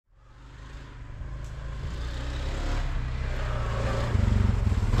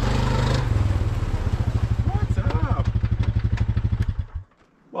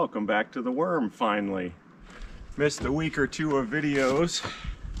welcome back to the worm finally. Missed a week or two of videos.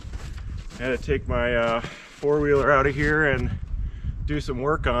 Had to take my four-wheeler out of here and do some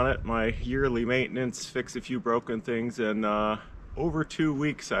work on it, my yearly maintenance, fix a few broken things, and over 2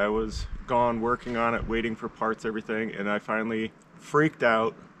 weeks I was gone working on it, waiting for parts, everything, and I finally freaked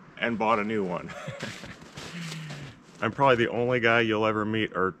out and bought a new one. I'm probably the only guy you'll ever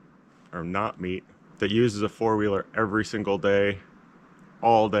meet or not meet that uses a four-wheeler every single day,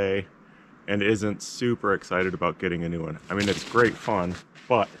 all day, and isn't super excited about getting a new one. I mean, it's great fun,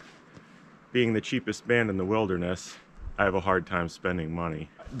 but being the cheapest band in the wilderness, I have a hard time spending money.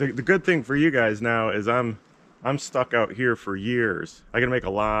 The good thing for you guys now is I'm stuck out here for years. I can make a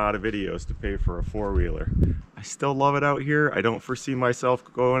lot of videos to pay for a four-wheeler. I still love it out here. I don't foresee myself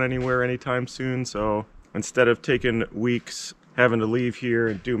going anywhere anytime soon, so instead of taking weeks having to leave here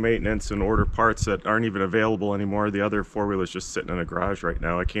and do maintenance and order parts that aren't even available anymore, the other four-wheeler's just sitting in a garage right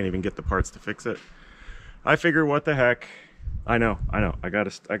now. I can't even get the parts to fix it. I figure, what the heck. I know. I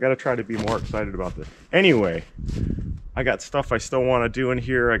gotta try to be more excited about this. Anyway, I got stuff I still want to do in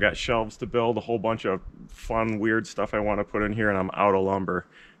here. I got shelves to build, a whole bunch of fun, weird stuff I want to put in here, and I'm out of lumber.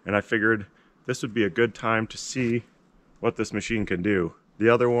 And I figured this would be a good time to see what this machine can do. The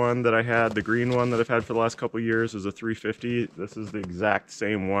other one that I had, the green one that I've had for the last couple of years, is a 350. This is the exact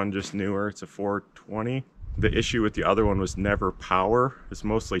same one, just newer. It's a 420. The issue with the other one was never power. It's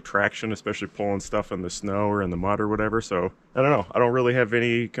mostly traction, especially pulling stuff in the snow or in the mud or whatever. So I don't know. I don't really have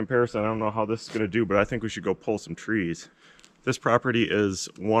any comparison. I don't know how this is going to do, but I think we should go pull some trees. This property is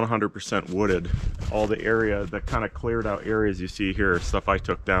 100% wooded. All the area, the kind of cleared out areas you see here, stuff I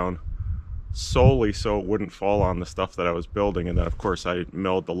took down solely so it wouldn't fall on the stuff that I was building. And then of course I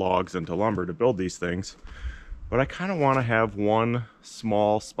milled the logs into lumber to build these things. But I kind of want to have one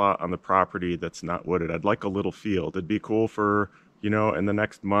small spot on the property that's not wooded. I'd like a little field. It'd be cool for, you know, in the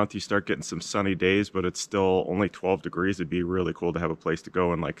next month you start getting some sunny days, but it's still only 12 degrees. It'd be really cool to have a place to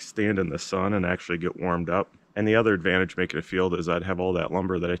go and like stand in the sun and actually get warmed up. And the other advantage making a field is I'd have all that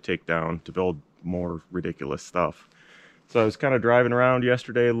lumber that I take down to build more ridiculous stuff. So I was kind of driving around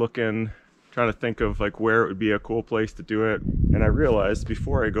yesterday trying to think of like where it would be a cool place to do it. And I realized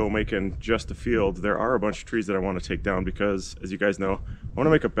before I go making just a field, there are a bunch of trees that I want to take down because, as you guys know, I want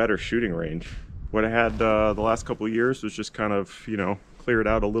to make a better shooting range. What I had the last couple of years was just kind of, you know, cleared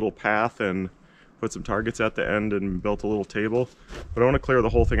out a little path and put some targets at the end and built a little table. But I want to clear the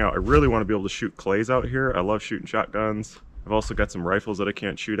whole thing out. I really want to be able to shoot clays out here. I love shooting shotguns. I've also got some rifles that I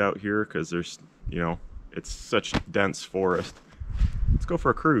can't shoot out here because there's, you know, it's such dense forest. Let's go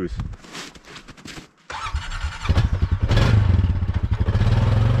for a cruise.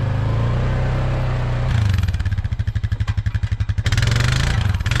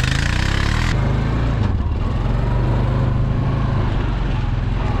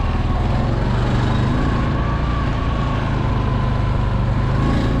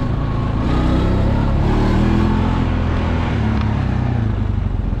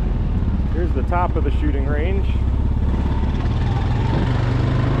 Top of the shooting range.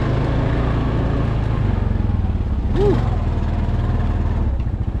 Woo.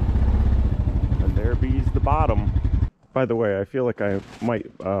 And there bees the bottom. By the way, I feel like I might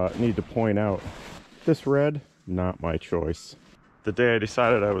need to point out this red, not my choice. The day I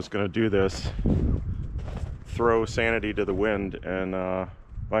decided I was going to do this, throw sanity to the wind and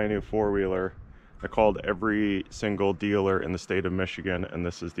buy a new four-wheeler, I called every single dealer in the state of Michigan, and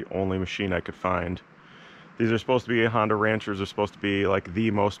this is the only machine I could find. These are supposed to be Honda Ranchers. They're supposed to be like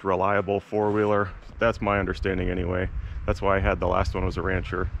the most reliable four-wheeler. That's my understanding anyway. That's why I had the last one was a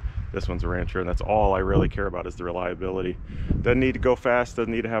Rancher. This one's a Rancher, and that's all I really care about is the reliability. Doesn't need to go fast,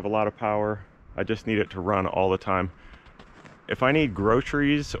 doesn't need to have a lot of power. I just need it to run all the time. If I need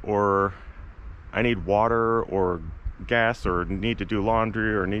groceries or I need water or gas or need to do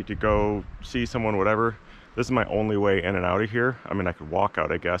laundry or need to go see someone, whatever, this is my only way in and out of here. I mean, I could walk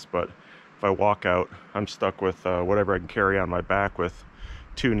out, I guess, but if I walk out, I'm stuck with whatever I can carry on my back with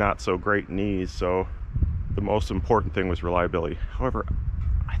two not so great knees. So the most important thing was reliability. However,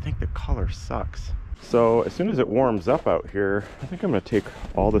 I think the color sucks. So as soon as it warms up out here, I think I'm going to take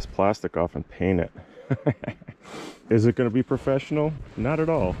all this plastic off and paint it. Is it going to be professional? Not at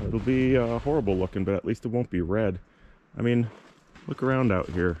all. It'll be horrible looking, but at least it won't be red. I mean, look around out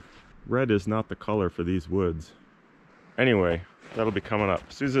here. Red is not the color for these woods. Anyway, that'll be coming up.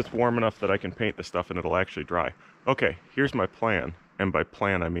 As soon as it's warm enough that I can paint the stuff and it'll actually dry. Okay, here's my plan. And by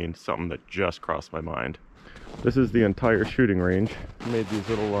plan, I mean something that just crossed my mind. This is the entire shooting range. I made these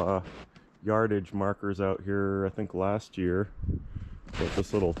little yardage markers out here, I think last year. Built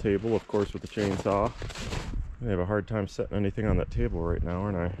this little table, of course, with the chainsaw. I have a hard time setting anything on that table right now,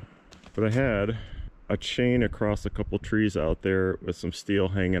 aren't I? But I had a chain across a couple trees out there with some steel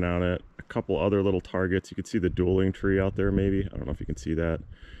hanging on it, a couple other little targets. You can see the dueling tree out there maybe. I don't know if you can see that.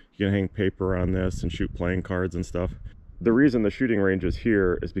 You can hang paper on this and shoot playing cards and stuff. The reason the shooting range is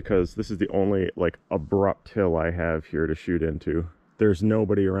here is because this is the only like abrupt hill I have here to shoot into. There's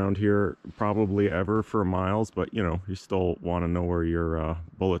nobody around here probably ever for miles, but you know, you still want to know where your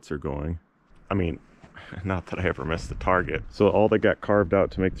bullets are going. I mean, not that I ever missed the target. So all that got carved out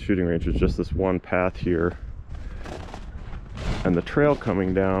to make the shooting range is just this one path here. And the trail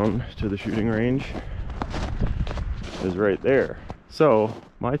coming down to the shooting range is right there. So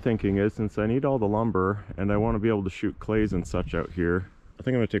my thinking is, since I need all the lumber and I want to be able to shoot clays and such out here, I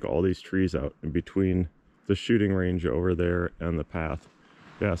think I'm going to take all these trees out in between the shooting range over there and the path.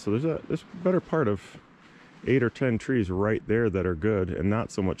 Yeah, so there's a better part of 8 or 10 trees right there that are good, and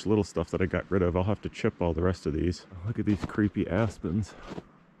not so much little stuff that I got rid of. I'll have to chip all the rest of these. Look at these creepy aspens.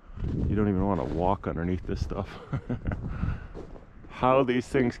 You don't even want to walk underneath this stuff. How these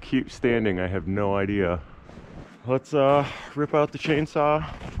things keep standing, I have no idea. Let's rip out the chainsaw.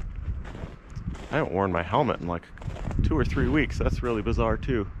 I haven't worn my helmet in like 2 or 3 weeks. That's really bizarre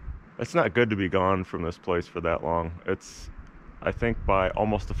too. It's not good to be gone from this place for that long. It's, I think, by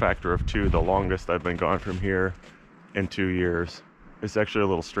almost a factor of 2, the longest I've been gone from here in 2 years. It's actually a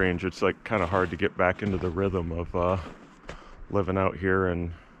little strange. It's like kind of hard to get back into the rhythm of living out here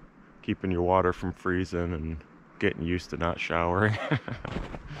and keeping your water from freezing and getting used to not showering.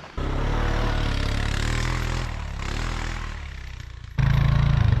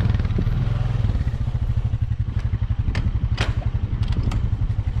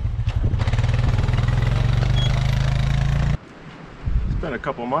 Been a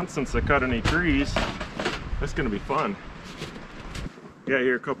couple months since I cut any trees. That's gonna be fun. Got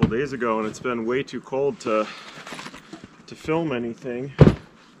here a couple days ago and it's been way too cold to film anything.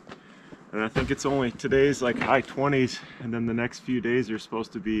 And I think it's only, today's like high 20s, and then the next few days are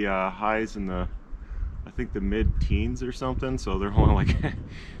supposed to be highs in the, I think the mid-teens or something. So they're only like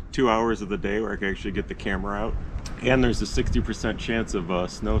 2 hours of the day where I can actually get the camera out. And there's a 60% chance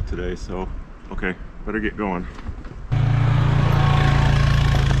of snow today, so okay, better get going.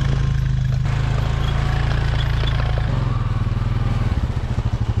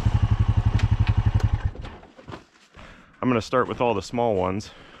 I'm going to start with all the small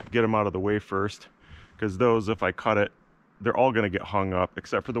ones, get them out of the way first, because those, if I cut it, they're all going to get hung up,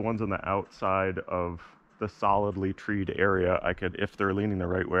 except for the ones on the outside of the solidly treed area. I could, if they're leaning the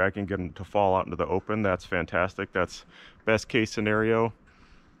right way, I can get them to fall out into the open. That's fantastic. That's best case scenario.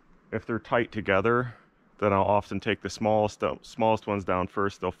 If they're tight together, then I'll often take the smallest ones down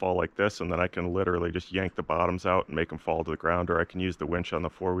first. They'll fall like this, and then I can literally just yank the bottoms out and make them fall to the ground, or I can use the winch on the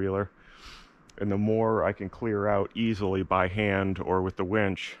four-wheeler. And the more I can clear out easily by hand or with the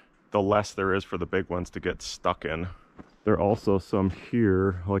winch, the less there is for the big ones to get stuck in. There are also some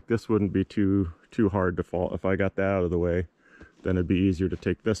here, like this wouldn't be too hard to fall. If I got that out of the way, then it'd be easier to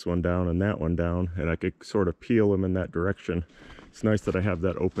take this one down and that one down, and I could sort of peel them in that direction. It's nice that I have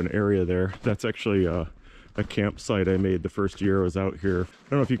that open area there. That's actually a campsite I made the first year I was out here. I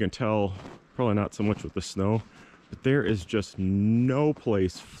don't know if you can tell, probably not so much with the snow, but there is just no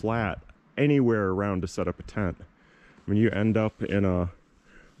place flat anywhere around to set up a tent. I mean, you end up in a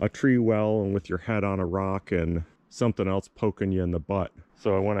tree well and with your head on a rock and something else poking you in the butt.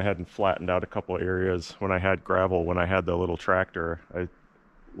 So I went ahead and flattened out a couple areas. When I had gravel, when I had the little tractor, I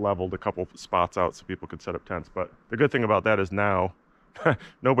leveled a couple spots out so people could set up tents. But the good thing about that is now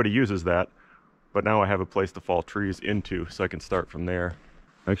nobody uses that, but now I have a place to fall trees into, so I can start from there.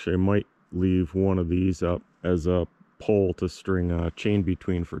 Actually, I might leave one of these up as a pole to string a chain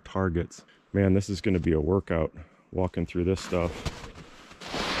between for targets. Man, this is going to be a workout walking through this stuff.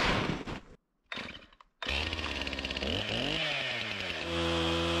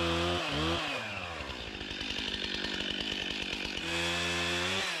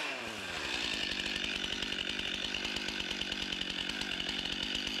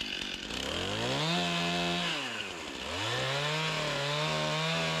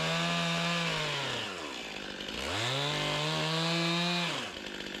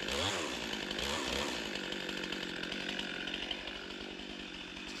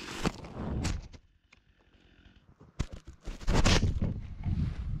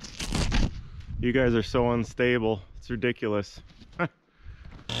 You guys are so unstable. It's ridiculous. I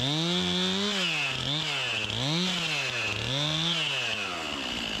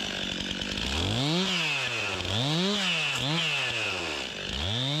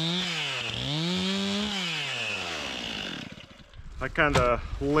kind of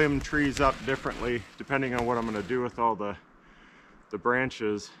limb trees up differently depending on what I'm going to do with all the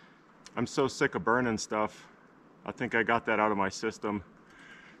branches. I'm so sick of burning stuff. I think I got that out of my system.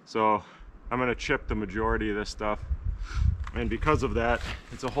 So I'm gonna chip the majority of this stuff. And because of that,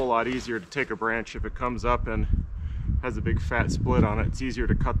 it's a whole lot easier to take a branch if it comes up and has a big fat split on it. It's easier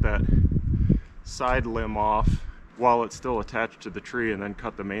to cut that side limb off while it's still attached to the tree and then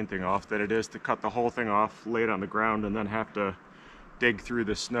cut the main thing off than it is to cut the whole thing off, lay it on the ground, and then have to dig through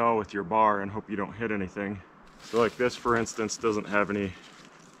the snow with your bar and hope you don't hit anything. So like this, for instance, doesn't have any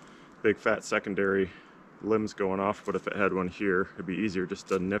big fat secondary limbs going off, but if it had one here, it'd be easier just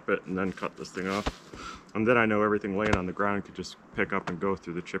to nip it and then cut this thing off. And then I know everything laying on the ground could just pick up and go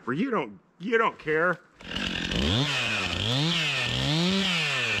through the chipper. You don't care.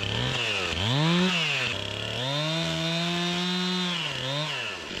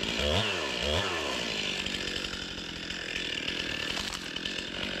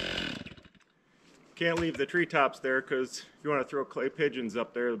 Can't leave the treetops there because if you want to throw clay pigeons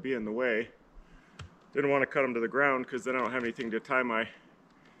up there, it'll be in the way. Didn't want to cut them to the ground because then I don't have anything to tie my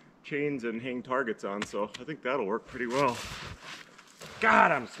chains and hang targets on, so I think that'll work pretty well.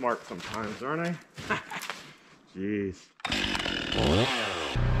 God, I'm smart sometimes, aren't I? Jeez.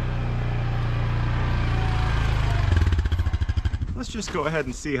 Let's just go ahead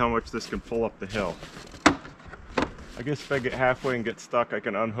and see how much this can pull up the hill. I guess if I get halfway and get stuck, I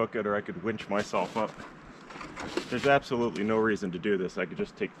can unhook it or I could winch myself up. There's absolutely no reason to do this. I could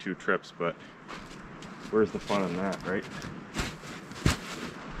just take 2 trips, but where's the fun in that, right?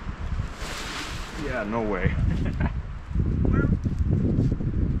 Yeah, no way.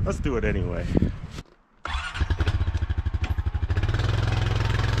 Let's do it anyway.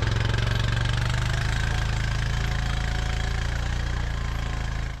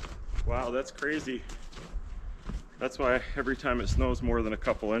 Wow, that's crazy. That's why every time it snows more than a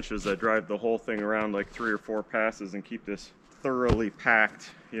couple inches, I drive the whole thing around like 3 or 4 passes and keep this thoroughly packed.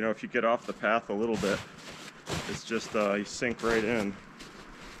 You know, if you get off the path a little bit, it's just you sink right in.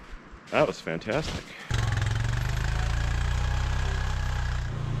 That was fantastic.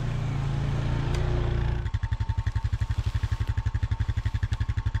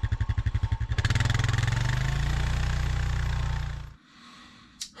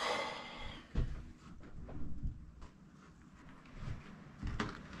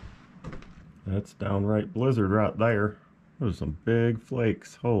 That's downright blizzard right there. Those are some big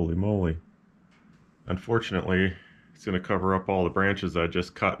flakes. Holy moly. Unfortunately, it's going to cover up all the branches I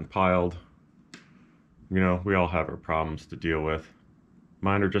just cut and piled. You know, we all have our problems to deal with.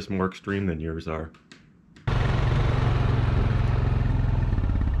 Mine are just more extreme than yours are.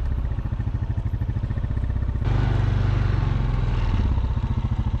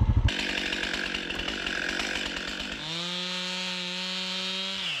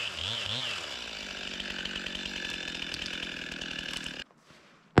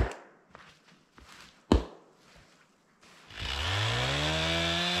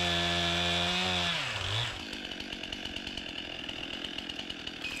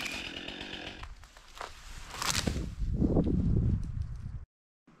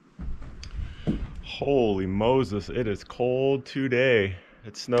 Holy Moses, it is cold today.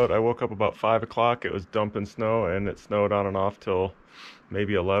 It snowed, I woke up about 5 o'clock, it was dumping snow, and it snowed on and off till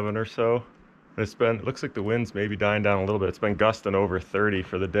maybe 11 or so. And it looks like the wind's maybe dying down a little bit. It's been gusting over 30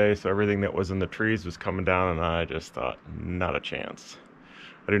 for the day, so everything that was in the trees was coming down, and I just thought, not a chance.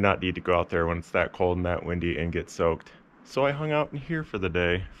 I do not need to go out there when it's that cold and that windy and get soaked. So I hung out in here for the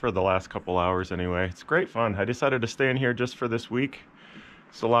day, for the last couple hours anyway. It's great fun. I decided to stay in here just for this week.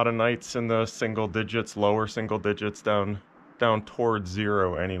 It's a lot of nights in the single digits, lower single digits, down towards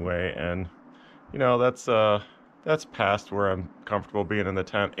 0 anyway, and you know, that's past where I'm comfortable being in the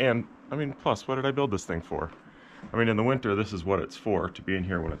tent. And I mean, plus, what did I build this thing for? I mean, in the winter, this is what it's for, to be in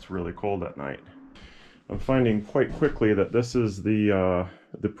here when it's really cold at night. I'm finding quite quickly that this is the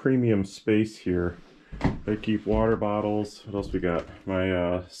premium space here. I keep water bottles. What else we got?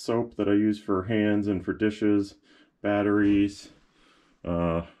 My soap that I use for hands and for dishes, batteries.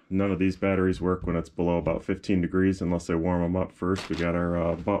 None of these batteries work when it's below about 15 degrees unless I warm them up first. We got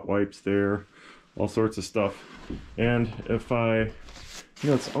our butt wipes there, all sorts of stuff. And if you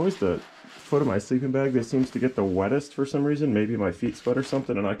know, it's always the foot of my sleeping bag that seems to get the wettest for some reason. Maybe my feet sweat or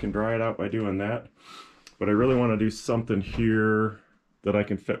something, and I can dry it out by doing that. But I really want to do something here that I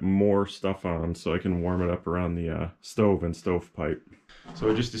can fit more stuff on so I can warm it up around the stove and stovepipe. So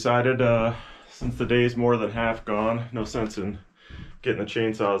I just decided, since the day's more than half gone, no sense in getting the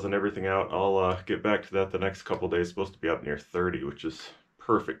chainsaws and everything out. I'll get back to that the next couple days. It's supposed to be up near 30, which is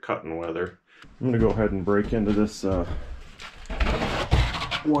perfect cutting weather. I'm gonna go ahead and break into this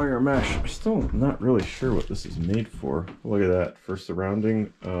wire mesh. I'm still not really sure what this is made for. Look at that, for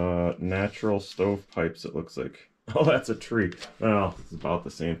surrounding natural stove pipes, it looks like. Oh, that's a tree. Well, it's about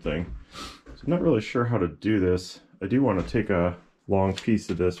the same thing. So I'm not really sure how to do this. I do want to take a long piece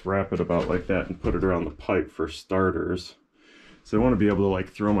of this, wrap it about like that, and put it around the pipe for starters. So I want to be able to like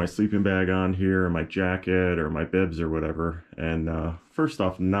throw my sleeping bag on here, or my jacket, or my bibs, or whatever, and first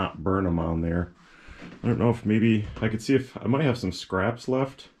off, not burn them on there. I don't know if maybe I could see if I might have some scraps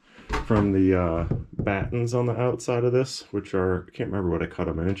left from the battens on the outside of this, which are, I can't remember what I cut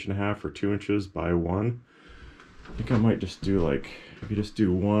them, 1.5 inches or 2 inches by 1. I think I might just do like, if you just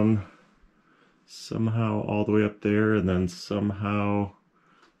do one somehow all the way up there, and then somehow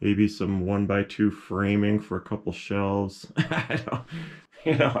maybe some 1x2 framing for a couple shelves.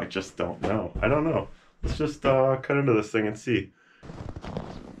 I just don't know. I don't know. Let's just cut into this thing and see.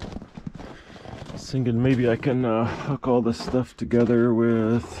 I was thinking maybe I can hook all this stuff together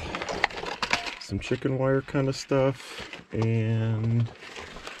with some chicken wire kind of stuff and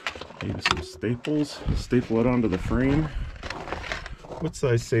maybe some staples. Staple it onto the frame. What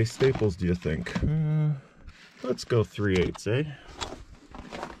size, say, staples do you think? Let's go 3/8, eh?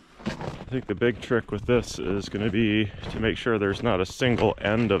 I think the big trick with this is going to be to make sure there's not a single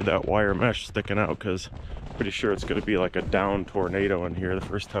end of that wire mesh sticking out, because I'm pretty sure it's going to be like a down tornado in here the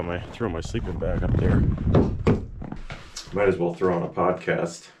first time I throw my sleeping bag up there. Might as well throw on a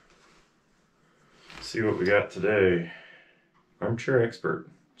podcast. See what we got today. Armchair expert.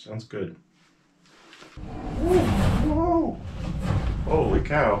 Sounds good. Whoa! Holy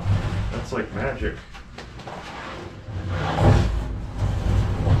cow. That's like magic.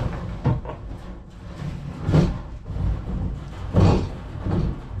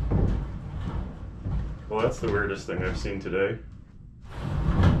 Well, that's the weirdest thing I've seen today.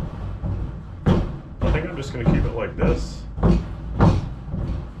 I think I'm just going to keep it like this.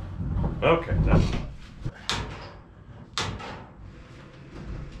 Okay, that's enough.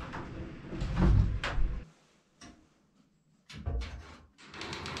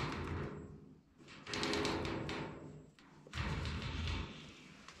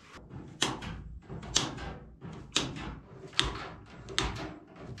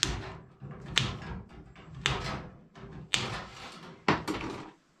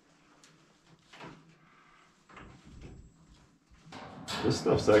 This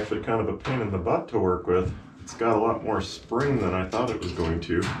stuff's actually kind of a pain in the butt to work with. It's got a lot more spring than I thought it was going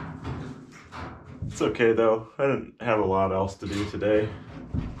to. It's okay though, I didn't have a lot else to do today.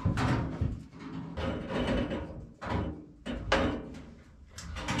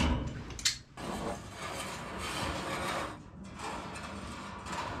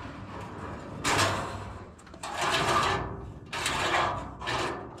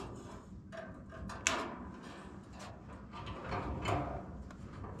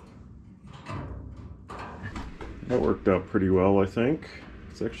 That worked out pretty well, I think.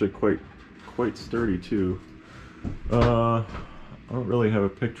 It's actually quite sturdy too. I don't really have a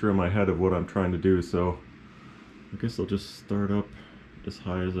picture in my head of what I'm trying to do, so I guess I'll just start up as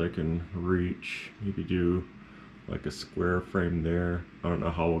high as I can reach. Maybe do like a square frame there. I don't know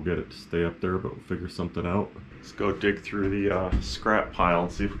how we'll get it to stay up there, but we'll figure something out. Let's go dig through the scrap pile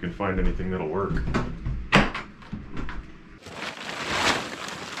and see if we can find anything that'll work.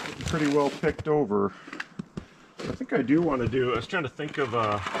 Pretty well picked over. I think I do want to do, I was trying to think of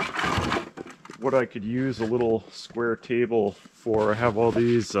what I could use a little square table for. I have all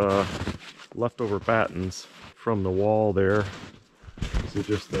these leftover battens from the wall there. These are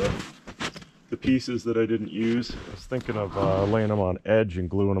just the pieces that I didn't use. I was thinking of laying them on edge and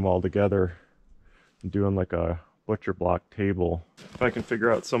gluing them all together and doing like a butcher block table. If I can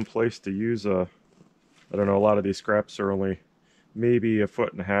figure out some place to use I don't know, a lot of these scraps are only maybe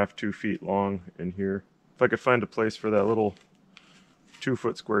 1.5 feet, 2 feet long in here. If I could find a place for that little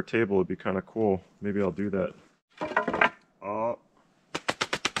 2-foot square table, it'd be kind of cool. Maybe I'll do that. Oh,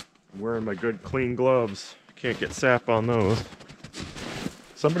 I'm wearing my good clean gloves. Can't get sap on those.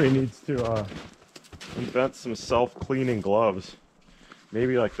 Somebody needs to invent some self-cleaning gloves.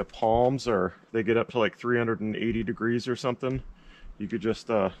 Maybe like the palms, or they get up to like 380 degrees or something. You could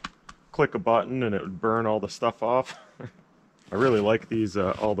just click a button and it would burn all the stuff off. I really like these,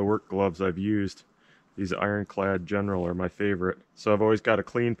 all the work gloves I've used. These Ironclad General are my favorite. So I've always got a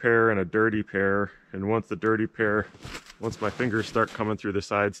clean pair and a dirty pair. And once my fingers start coming through the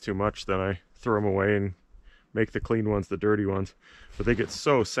sides too much, then I throw them away and make the clean ones the dirty ones. But they get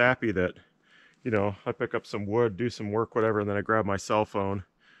so sappy that, you know, I pick up some wood, do some work, whatever, and then I grab my cell phone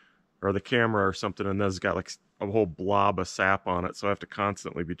or the camera or something, and then it's got like a whole blob of sap on it. So I have to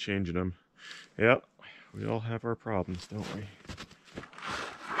constantly be changing them. Yep, we all have our problems, don't we?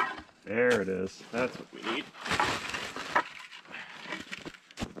 There it is. That's what we need.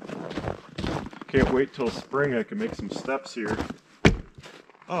 Can't wait till spring. I can make some steps here.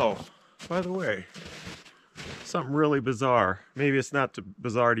 Oh, by the way, something really bizarre. Maybe it's not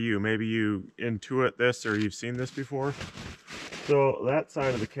bizarre to you. Maybe you intuit this or you've seen this before. So that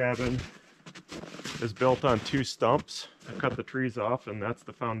side of the cabin is built on 2 stumps. I cut the trees off and that's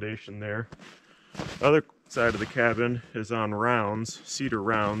the foundation there. The other side of the cabin is on rounds, cedar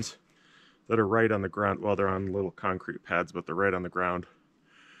rounds, that are right on the ground. Well, they're on little concrete pads, but they're right on the ground.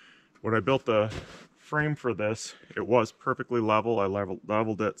 When I built the frame for this, it was perfectly level. I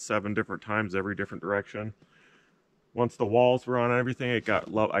leveled it 7 different times, every different direction. Once the walls were on and everything, it got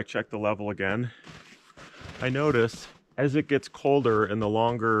I checked the level again. I noticed as it gets colder and the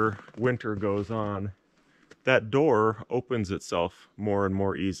longer winter goes on, that door opens itself more and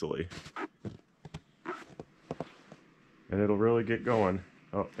more easily. And it'll really get going.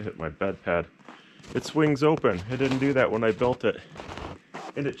 Oh, I hit my bed pad. It swings open. It didn't do that when I built it.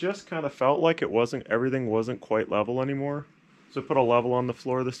 And it just kind of felt like everything wasn't quite level anymore. So I put a level on the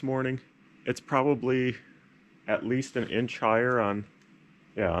floor this morning. It's probably at least an inch higher on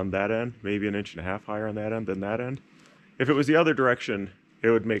that end, maybe an inch and a half higher on that end than that end. If it was the other direction, it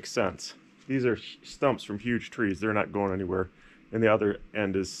would make sense. These are stumps from huge trees. They're not going anywhere. And the other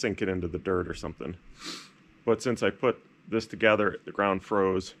end is sinking into the dirt or something. But since I put this together, the ground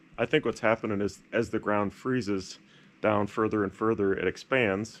froze. I think what's happening is as the ground freezes down further and further, it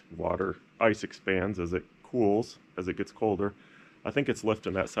expands. Ice expands as it cools, as it gets colder. I think it's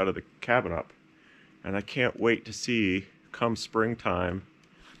lifting that side of the cabin up. And I can't wait to see, come springtime,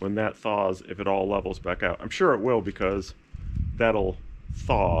 when that thaws, if it all levels back out. I'm sure it will, because that'll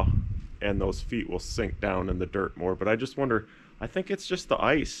thaw and those feet will sink down in the dirt more. But I just wonder, I think it's just the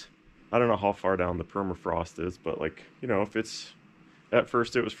ice. I don't know how far down the permafrost is, but like, you know, if it's, at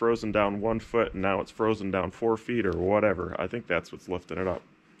first it was frozen down 1 foot and now it's frozen down 4 feet or whatever. I think that's what's lifting it up.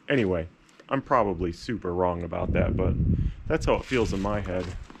 Anyway, I'm probably super wrong about that, but that's how it feels in my head.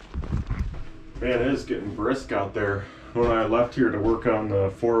 Man, it is getting brisk out there. When I left here to work on the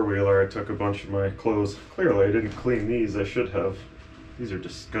 4-wheeler, I took a bunch of my clothes. Clearly, I didn't clean these. I should have. These are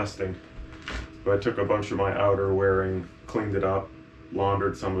disgusting. But I took a bunch of my outer wearing, cleaned it up,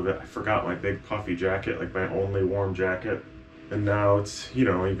 laundered some of it. I forgot my big puffy jacket, like my only warm jacket. And now it's, you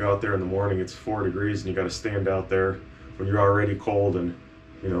know, you go out there in the morning, it's 4 degrees and you got to stand out there when you're already cold and,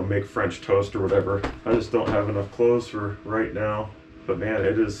 you know, make French toast or whatever. I just don't have enough clothes for right now. But man,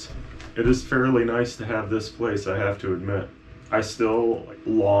 it is fairly nice to have this place, I have to admit. I still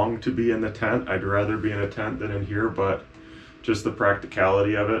long to be in the tent. I'd rather be in a tent than in here, but just the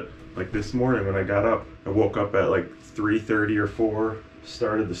practicality of it. Like this morning when I got up, I woke up at like 3:30 or 4,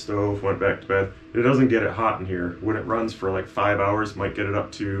 started the stove, went back to bed. It doesn't get it hot in here. When it runs for like 5 hours, might get it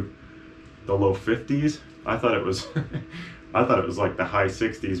up to the low 50s. I thought it was I thought it was like the high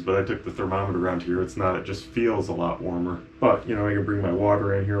 60s, but I took the thermometer around here. It's not, it just feels a lot warmer. But, you know, I can bring my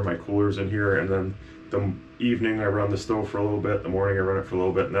water in here, my cooler's in here, and then the evening I run the stove for a little bit, the morning I run it for a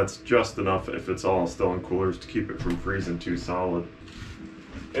little bit, and that's just enough if it's all still in coolers to keep it from freezing too solid.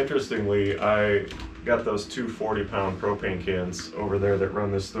 Interestingly, I got those 2 40-pound propane cans over there that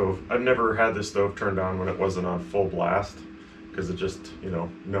run this stove. I've never had this stove turned on when it wasn't on full blast, because it just, you know,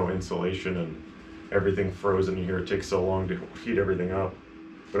 no insulation and everything frozen in here. It takes so long to heat everything up.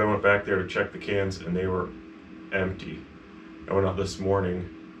 But I went back there to check the cans and they were empty. I went out this morning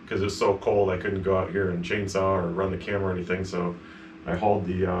because it was so cold I couldn't go out here and chainsaw or run the camera or anything, so I hauled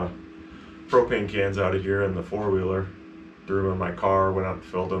the propane cans out of here in the 4-wheeler, threw them in my car, went out and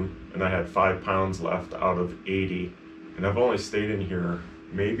filled them, and I had 5 pounds left out of 80. And I've only stayed in here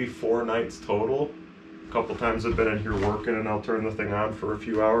maybe 4 nights total. A couple times I've been in here working and I'll turn the thing on for a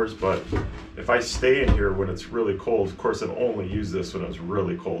few hours, but if I stay in here when it's really cold, of course I've only used this when it's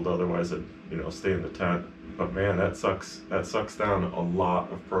really cold, otherwise I'd, you know, stay in the tent. But man, that sucks down a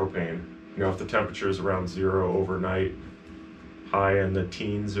lot of propane. You know, if the temperature is around 0 overnight, high in the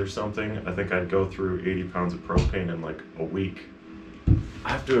teens or something, I think I'd go through 80 pounds of propane in like a week. I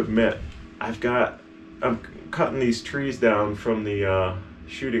have to admit, I'm cutting these trees down from the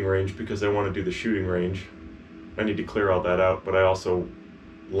shooting range because I want to do the shooting range. I need to clear all that out, but I also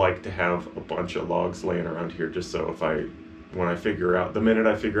like to have a bunch of logs laying around here just so when I figure out, the minute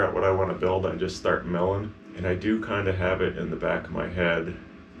I figure out what I want to build, I just start milling. And I do kind of have it in the back of my head,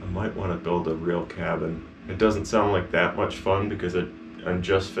 I might want to build a real cabin. It doesn't sound like that much fun because I'm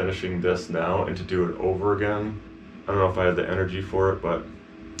just finishing this now, and to do it over again, I don't know if I have the energy for it, but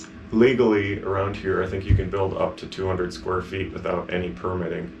legally around here I think you can build up to 200 square feet without any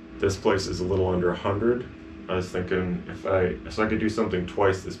permitting. This place is a little under 100, I was thinking if I could do something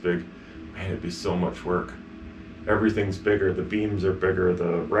twice this big, man, it'd be so much work. Everything's bigger, the beams are bigger,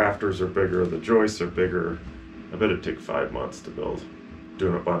 the rafters are bigger, the joists are bigger. I bet it'd take 5 months to build.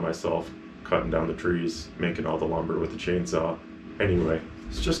 Doing it by myself, cutting down the trees, making all the lumber with the chainsaw. Anyway,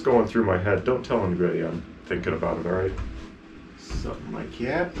 it's just going through my head. Don't tell anybody I'm thinking about it, alright? Something like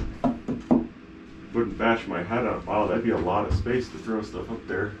that. Wouldn't bash my head up. Wow, that'd be a lot of space to throw stuff up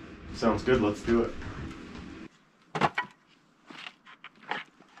there. Sounds good, let's do it.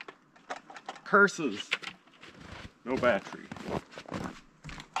 Curses! No battery.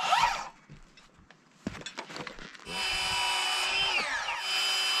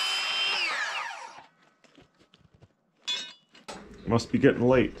 Must be getting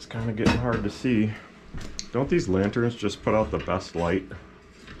late. It's kind of getting hard to see. Don't these lanterns just put out the best light?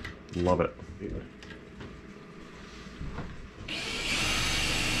 Love it.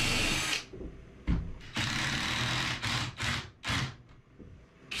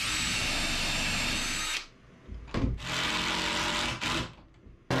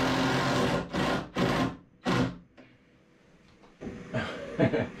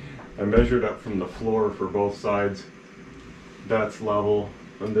 I measured up from the floor for both sides. That's level,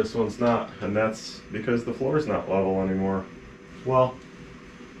 and this one's not, and that's because the floor is not level anymore. Well,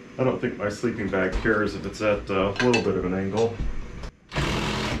 I don't think my sleeping bag cares if it's at a little bit of an angle.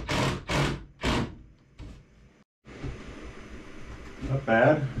 Not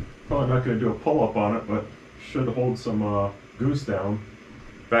bad. Probably not going to do a pull-up on it, but should hold some goose down.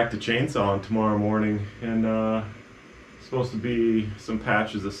 Back to chainsawing tomorrow morning, and supposed to be some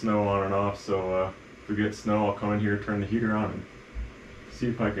patches of snow on and off, so if we get snow, I'll come in here, turn the heater on, and see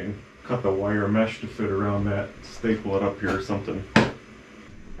if I can cut the wire mesh to fit around that, staple it up here or something.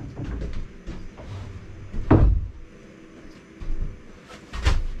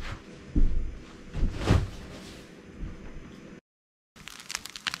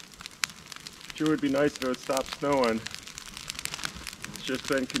 Sure would be nice if it would stop snowing. It's just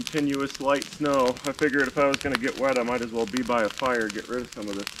been continuous light snow. I figured if I was going to get wet, I might as well be by a fire, get rid of some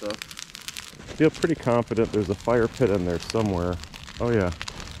of this stuff. I feel pretty confident there's a fire pit in there somewhere. Oh yeah,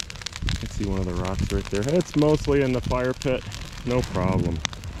 I can see one of the rocks right there. It's mostly in the fire pit, no problem.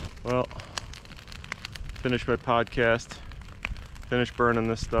 Well, finish my podcast, finish burning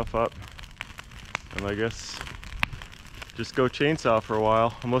this stuff up, and I guess just go chainsaw for a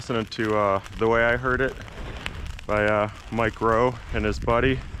while. I'm listening to The Way I Heard It by Mike Rowe and his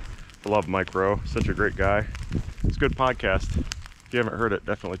buddy. I love Mike Rowe, such a great guy. It's a good podcast. If you haven't heard it,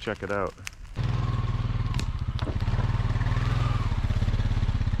 definitely check it out.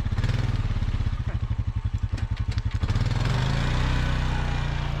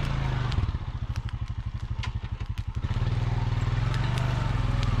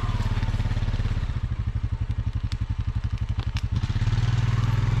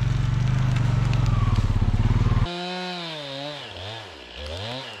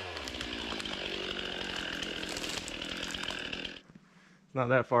 Not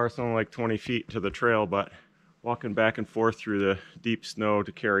that far, it's only like 20 feet to the trail, but walking back and forth through the deep snow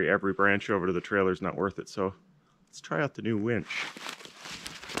to carry every branch over to the trailer is not worth it. So let's try out the new winch.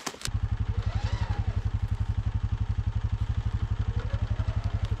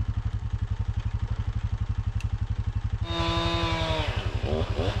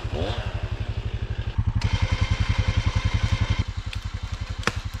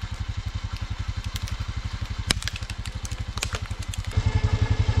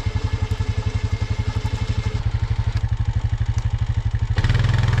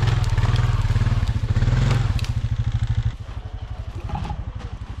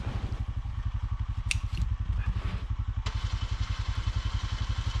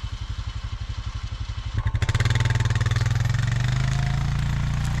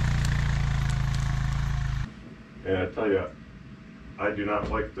 And I tell you, I do not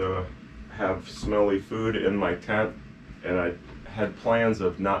like to have smelly food in my tent, and I had plans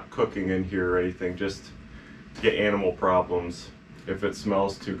of not cooking in here or anything, just to get animal problems if it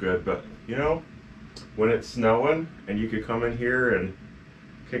smells too good. But you know, when it's snowing and you could come in here and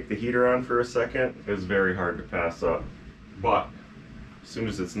kick the heater on for a second, it's very hard to pass up. But as soon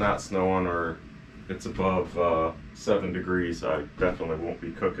as it's not snowing or it's above 7 degrees, I definitely won't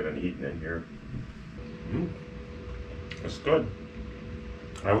be cooking and eating in here. It's good.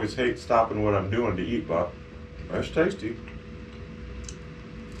 I always hate stopping what I'm doing to eat, but it's tasty.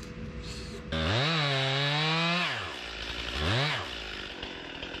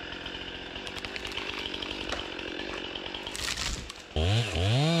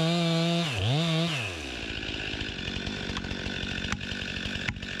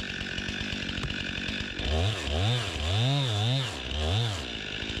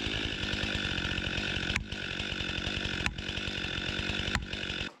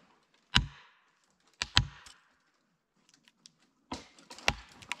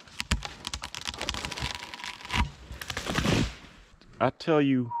 I tell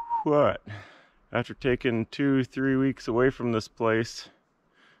you what, after taking 2-3 weeks away from this place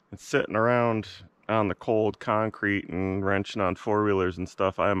and sitting around on the cold concrete and wrenching on four-wheelers and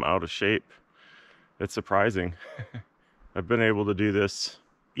stuff, I am out of shape. It's surprising. I've been able to do this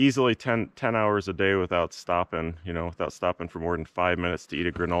easily 10 hours a day without stopping, you know, without stopping for more than 5 minutes to eat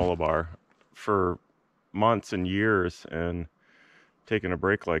a granola bar for months and years, and taking a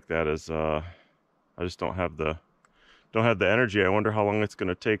break like that is, I just don't have the energy. I wonder how long it's going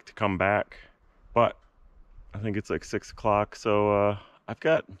to take to come back. But I think it's like 6 o'clock, so I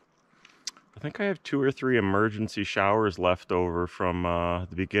think I have 2 or 3 emergency showers left over from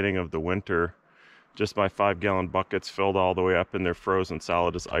the beginning of the winter. Just my 5-gallon buckets filled all the way up, and they're frozen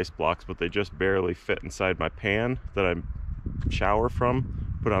solid as ice blocks, but they just barely fit inside my pan that I shower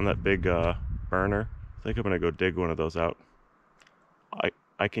from. Put on that big burner. I think I'm gonna go dig one of those out.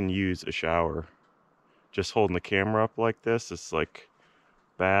 I can use a shower. Just holding the camera up like this, it's like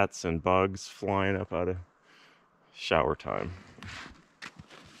bats and bugs flying up out of shower time.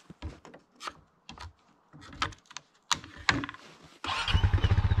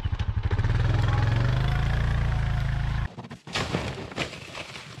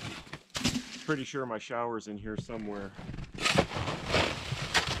 Pretty sure my shower's in here somewhere. Oh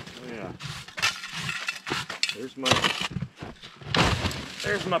yeah. There's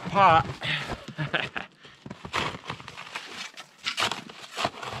my pot.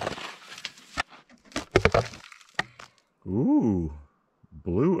 Ooh,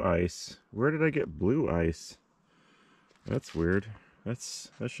 blue ice. Where did I get blue ice? That's weird. That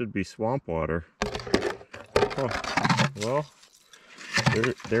should be swamp water. Oh, well,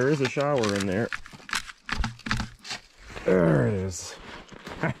 there is a shower in there. There it is.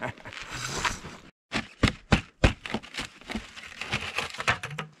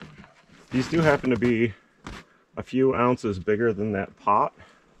 These do happen to be a few ounces bigger than that pot.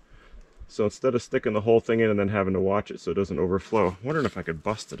 So instead of sticking the whole thing in and then having to watch it so it doesn't overflow, I'm wondering if I could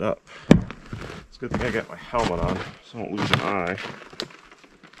bust it up. It's a good thing I got my helmet on so I don't lose an eye.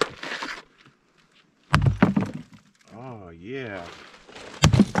 Oh yeah.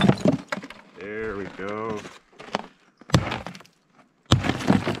 There we go.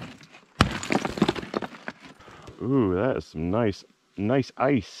 Ooh, that is some nice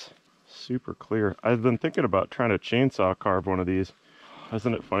ice. Super clear. I've been thinking about trying to chainsaw carve one of these.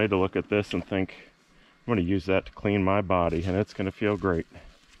 Isn't it funny to look at this and think, I'm going to use that to clean my body, and it's going to feel great.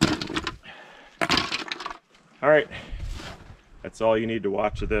 All right, that's all you need to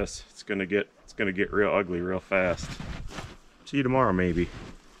watch of this. It's going to get real ugly real fast. See you tomorrow, maybe.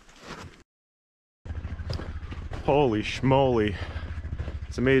 Holy schmoly!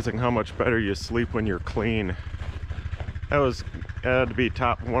 It's amazing how much better you sleep when you're clean. That had to be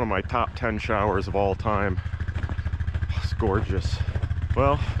one of my top 10 showers of all time. It's gorgeous.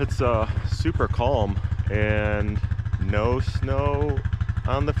 Well, it's super calm and no snow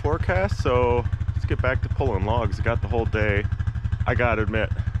on the forecast, so let's get back to pulling logs. I got the whole day. I gotta admit,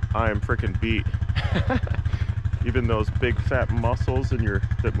 I am freaking beat. Even those big fat muscles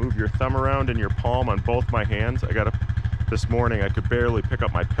that move your thumb around in your palm on both my hands. This morning I could barely pick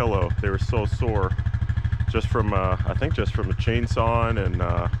up my pillow. They were so sore. Just from, I think just from the chainsawing and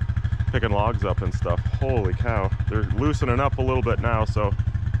picking logs up and stuff. Holy cow. They're loosening up a little bit now, so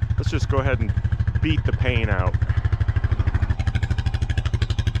let's just go ahead and beat the pain out.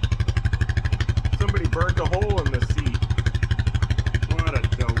 Somebody burned a hole in the seat. What a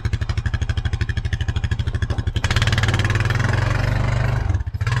dope.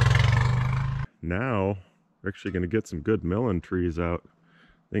 Now, we're actually going to get some good melon trees out.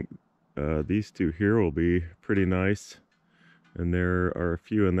 I think these two here will be pretty nice, and there are a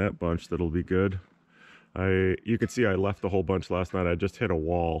few in that bunch that'll be good. You can see I left a whole bunch last night. I just hit a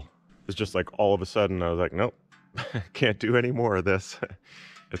wall. It's just like all of a sudden I was like, nope, can't do any more of this.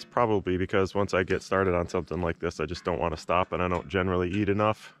 It's probably because once I get started on something like this, I just don't want to stop, and I don't generally eat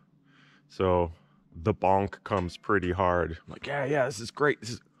enough. So the bonk comes pretty hard. I'm like, yeah, this is great.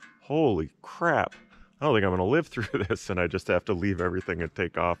 Holy crap. I don't think I'm going to live through this, and I just have to leave everything and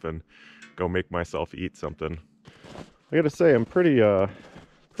take off and go make myself eat something. I got to say, I'm pretty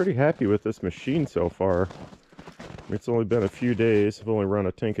happy with this machine so far. It's only been a few days. I've only run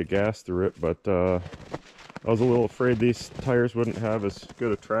a tank of gas through it, but I was a little afraid these tires wouldn't have as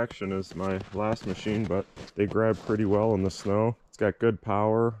good a traction as my last machine, but they grab pretty well in the snow. It's got good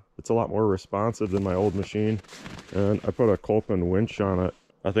power. It's a lot more responsive than my old machine, and I put a Coleman winch on it.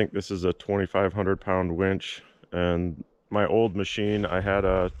 I think this is a 2,500 pound winch, and my old machine, I had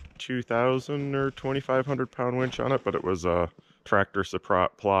a 2,000 or 2,500 pound winch on it, but it was a Tractor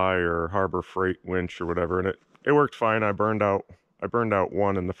Supply or Harbor Freight winch or whatever, and it worked fine. I burned out I burned out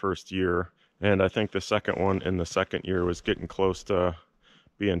one in the first year, and I think the second one in the second year was getting close to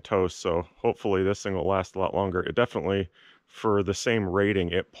being toast. So hopefully this thing will last a lot longer. It definitely, for the same rating,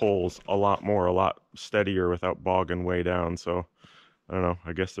 it pulls a lot more, a lot steadier without bogging way down. So I don't know,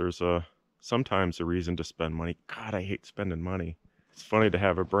 I guess there's sometimes a reason to spend money. God, I hate spending money. It's funny to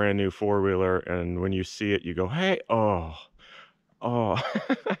have a brand new four-wheeler, and when you see it, you go, hey, oh.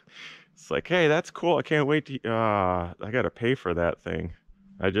 It's like, hey, that's cool. I can't wait to, I got to pay for that thing.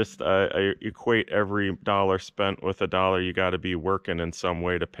 I equate every dollar spent with a dollar you got to be working in some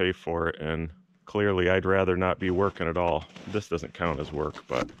way to pay for it. And clearly I'd rather not be working at all. This doesn't count as work,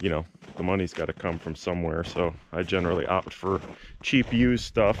 but you know, the money's got to come from somewhere. So I generally opt for cheap used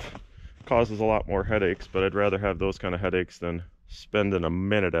stuff. Causes a lot more headaches, but I'd rather have those kind of headaches than spending a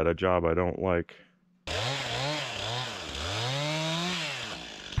minute at a job I don't like.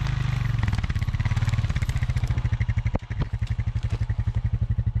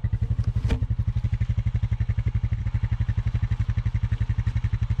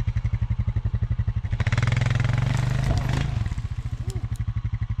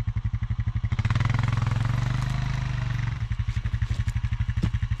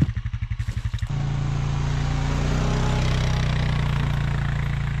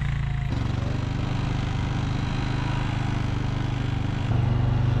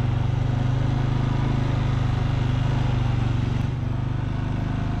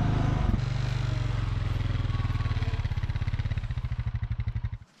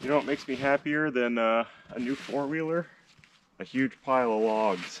 You know what makes me happier than a new four-wheeler? A huge pile of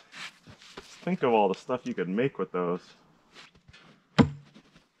logs. Just think of all the stuff you could make with those.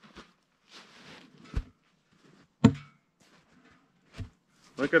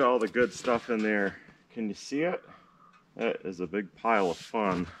 Look at all the good stuff in there. Can you see it? That is a big pile of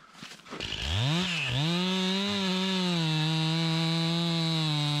fun.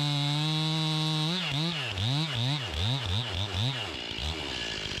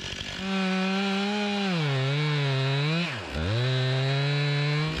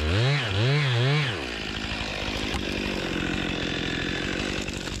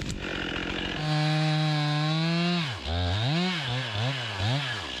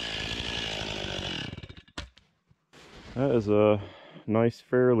 That is a nice,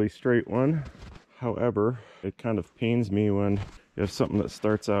 fairly straight one. However, it kind of pains me when you have something that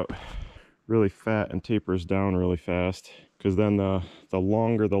starts out really fat and tapers down really fast, because then the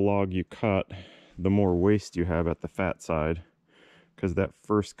longer the log you cut, the more waste you have at the fat side, because that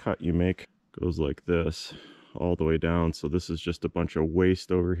first cut you make goes like this all the way down. So this is just a bunch of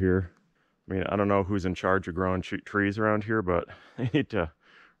waste over here. I mean, I don't know who's in charge of growing trees around here, but they need to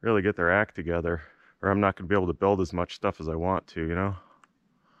really get their act together, or I'm not going to be able to build as much stuff as I want to, you know?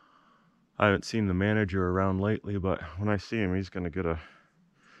 I haven't seen the manager around lately, but when I see him, he's going to get a,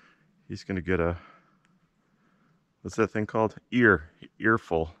 what's that thing called?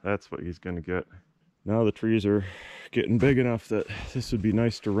 Earful. That's what he's going to get. Now the trees are getting big enough that this would be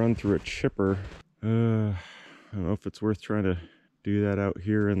nice to run through a chipper. I don't know if it's worth trying to do that out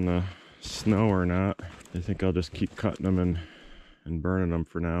here in the snow or not. I think I'll just keep cutting them and burning them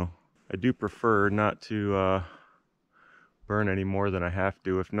for now. I do prefer not to burn any more than I have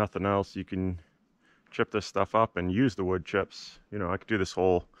to. If nothing else, you can chip this stuff up and use the wood chips. You know, I could do this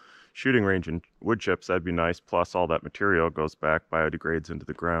whole shooting range in wood chips. That'd be nice. Plus all that material goes back, biodegrades into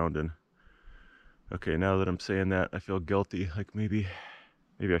the ground. And okay, now that I'm saying that, I feel guilty. Like maybe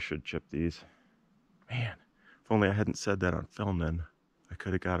I should chip these. Man, if only I hadn't said that on film, then I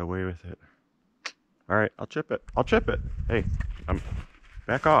could have got away with it. All right, I'll chip it. I'll chip it. Hey,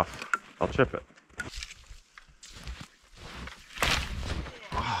 back off. I'll chip it.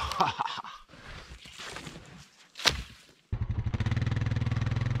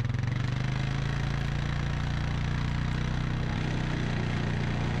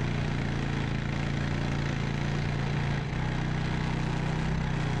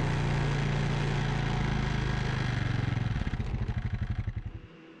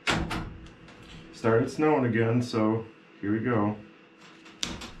 Started snowing again, so here we go.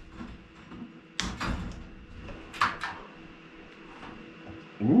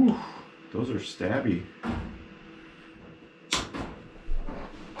 Ooh, those are stabby.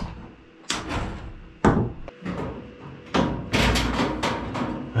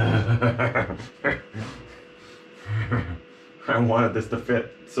 I wanted this to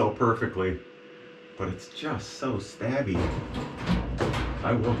fit so perfectly, but it's just so stabby.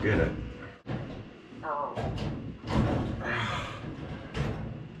 I will get it.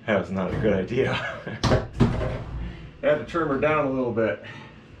 That was not a good idea. I had to trim her down a little bit.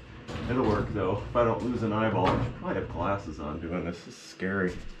 It'll work though, if I don't lose an eyeball. I should probably have glasses on doing this. This is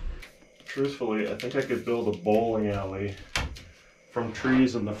scary. Truthfully, I think I could build a bowling alley from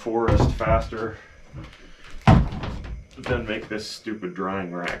trees in the forest faster than make this stupid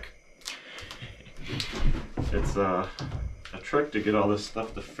drying rack. It's a trick to get all this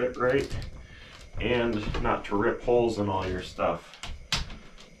stuff to fit right and not to rip holes in all your stuff.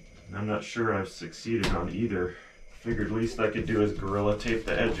 And I'm not sure I've succeeded on either. Figured least I could do is Gorilla Tape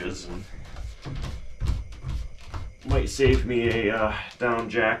the edges, and might save me a down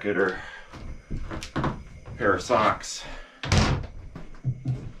jacket or a pair of socks.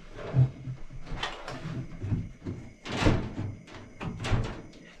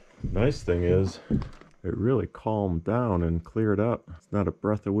 Nice thing is, it really calmed down and cleared up. It's not a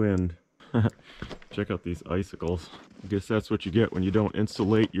breath of wind. Check out these icicles. I guess that's what you get when you don't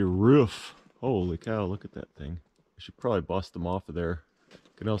insulate your roof. Holy cow, look at that thing. I should probably bust them off of there. You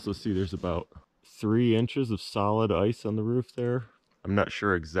can also see there's about 3 inches of solid ice on the roof there. I'm not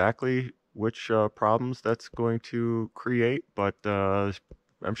sure exactly which problems that's going to create, but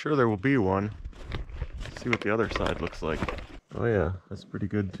I'm sure there will be one. Let's see what the other side looks like. Oh yeah, that's pretty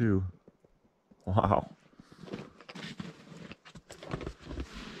good too. Wow.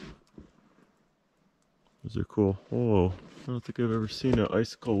 Those are cool. Oh, I don't think I've ever seen an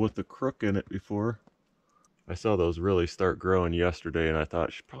icicle with a crook in it before. I saw those really start growing yesterday and I thought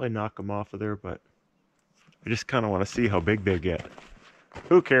I should probably knock them off of there, but I just kind of want to see how big they get.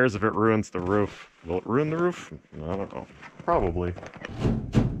 Who cares if it ruins the roof? Will it ruin the roof? I don't know. Probably.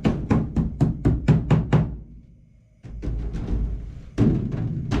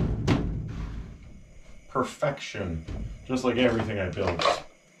 Perfection. Just like everything I build.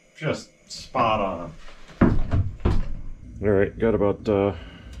 Just spot on. Alright, got about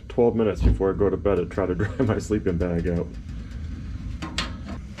 12 minutes before I go to bed and try to dry my sleeping bag out.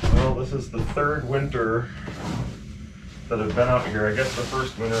 Well, this is the 3rd winter that I've been out here. I guess the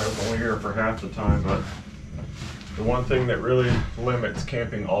first winter I was only here for half the time, but the one thing that really limits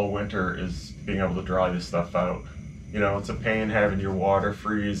camping all winter is being able to dry this stuff out. You know, it's a pain having your water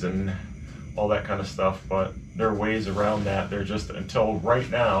freeze and all that kind of stuff, but there are ways around that. They're just, until right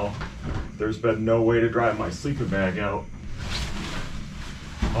now, there's been no way to dry my sleeping bag out.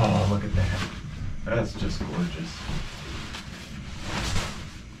 Oh, look at that. That's just gorgeous.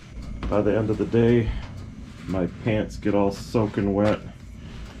 By the end of the day, my pants get all soaking wet.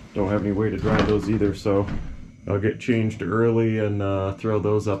 Don't have any way to dry those either, so I'll get changed early and throw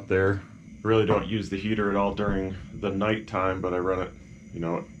those up there. Really don't use the heater at all during the night time, but I run it, you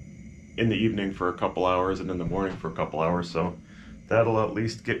know, in the evening for a couple hours and in the morning for a couple hours, so that'll at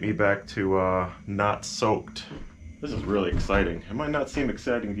least get me back to not soaked. This is really exciting. It might not seem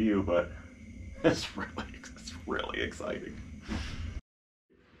exciting to you, but it's really exciting.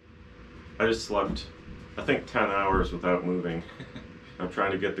 I just slept, I think, 10 hours without moving. I'm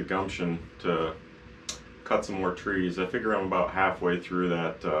trying to get the gumption to cut some more trees. I figure I'm about halfway through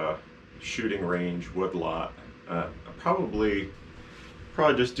that shooting range wood lot. I'll probably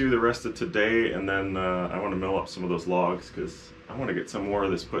just do the rest of today, and then I want to mill up some of those logs because I want to get some more of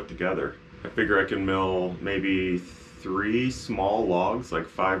this put together. I figure I can mill maybe 3 small logs, like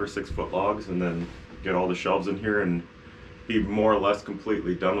 5 or 6 foot logs, and then get all the shelves in here and be more or less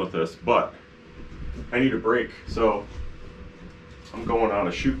completely done with this. But I need a break, so I'm going on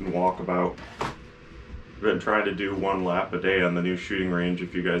a shooting walkabout. I've been trying to do 1 lap a day on the new shooting range.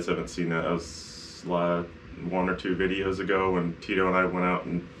 If you guys haven't seen that, I was 1 or 2 videos ago when Tito and I went out,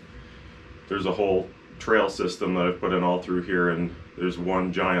 and there's a whole trail system that I've put in all through here, and there's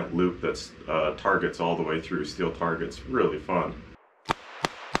one giant loop that's targets all the way through, steel targets. Really fun.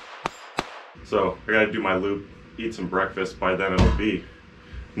 So I gotta do my loop, eat some breakfast. By then it'll be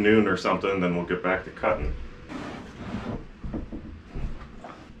noon or something, then we'll get back to cutting.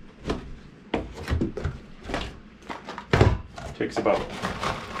 Takes about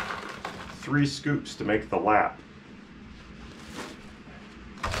 3 scoops to make the lap.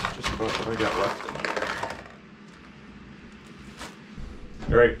 Just about what I got left in here.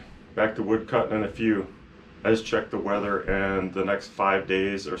 Alright, back to wood cutting in a few. I just checked the weather, and the next 5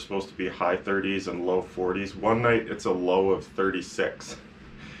 days are supposed to be high 30s and low 40s. One night it's a low of 36.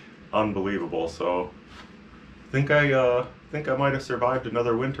 Unbelievable. So I think I might have survived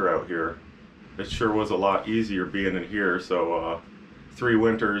another winter out here. It sure was a lot easier being in here. So 3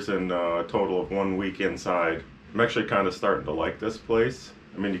 winters and a total of 1 week inside. I'm actually kind of starting to like this place.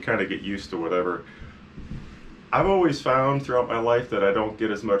 I mean, you kind of get used to whatever. I've always found throughout my life that I don't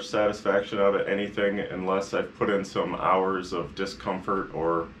get as much satisfaction out of anything unless I've put in some hours of discomfort,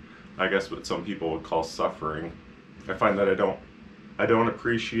 or I guess what some people would call suffering. I find that I don't I don't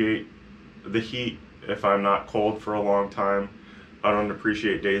appreciate the heat if I'm not cold for a long time. I don't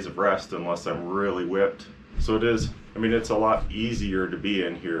appreciate days of rest unless I'm really whipped. So it is, I mean, it's a lot easier to be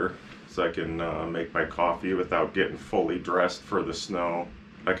in here, so I can make my coffee without getting fully dressed for the snow.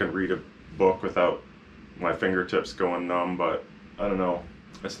 I can read a book without my fingertips going numb, but I don't know.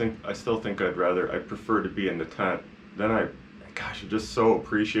 I still think I'd prefer to be in the tent. Gosh, I just so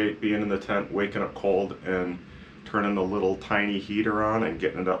appreciate being in the tent, waking up cold and turning the little tiny heater on and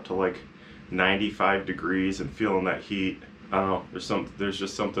getting it up to like 95 degrees and feeling that heat. I don't know, there's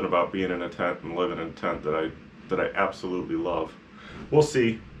just something about being in a tent and living in a tent that I absolutely love. We'll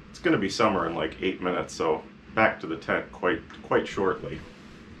see. It's gonna be summer in like 8 minutes, so back to the tent quite shortly.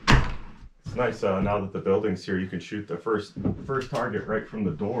 It's nice now that the building's here, you can shoot the first target right from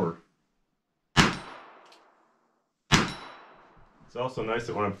the door. It's also nice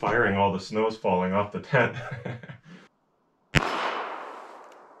that when I'm firing, all the snow's falling off the tent.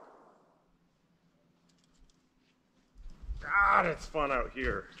 God, it's fun out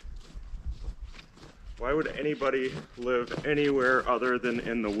here. Why would anybody live anywhere other than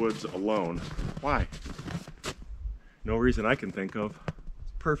in the woods alone? Why? No reason I can think of.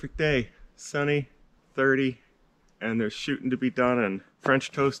 It's a perfect day. Sunny, 30, and there's shooting to be done and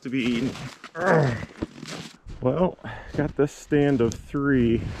French toast to be eaten. Urgh. Well, got this stand of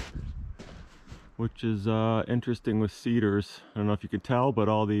 3, which is interesting with cedars. I don't know if you can tell, but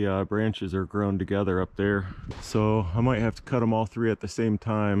all the branches are grown together up there. So I might have to cut them all 3 at the same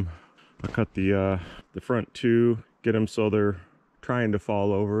time. I'll cut the front 2, get them so they're trying to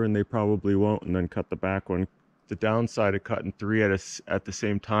fall over, and they probably won't, and then cut the back one. The downside of cutting 3 at the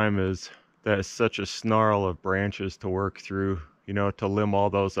same time is that it's such a snarl of branches to work through. You know, to limb all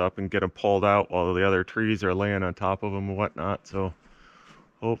those up and get them pulled out while the other trees are laying on top of them and whatnot. So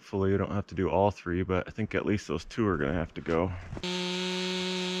hopefully you don't have to do all 3, but I think at least those 2 are gonna have to go.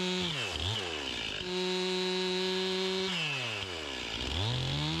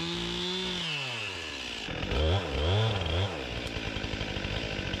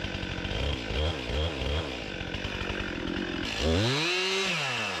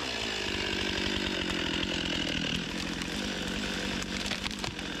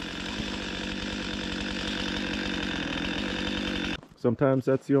 Sometimes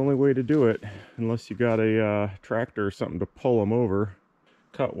that's the only way to do it, unless you got a tractor or something to pull them over.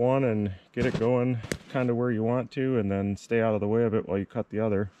 Cut one and get it going kind of where you want to, and then stay out of the way of it while you cut the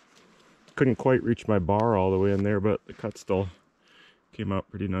other. Couldn't quite reach my bar all the way in there, but the cut still came out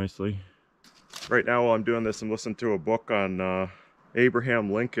pretty nicely. Right now while I'm doing this, I'm listening to a book on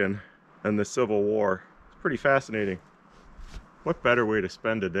Abraham Lincoln and the Civil War. It's pretty fascinating. What better way to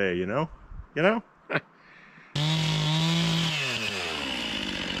spend a day, you know? You know?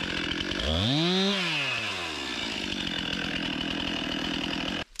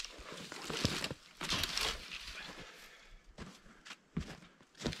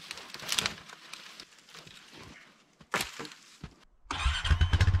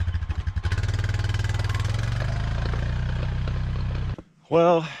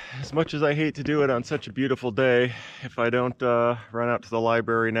 Well, as much as I hate to do it on such a beautiful day, if I don't run out to the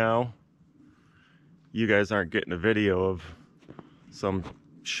library now, you guys aren't getting a video of some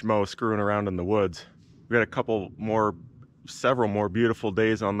schmo screwing around in the woods. We got several more beautiful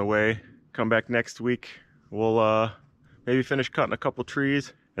days on the way. Come back next week. We'll maybe finish cutting a couple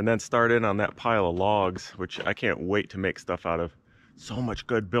trees and then start in on that pile of logs, which I can't wait to make stuff out of. So much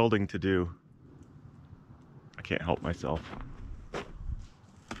good building to do. I can't help myself.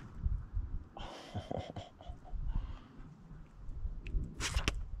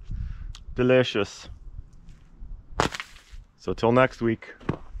 Delicious. So till next week.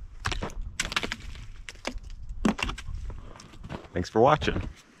 Thanks for watching.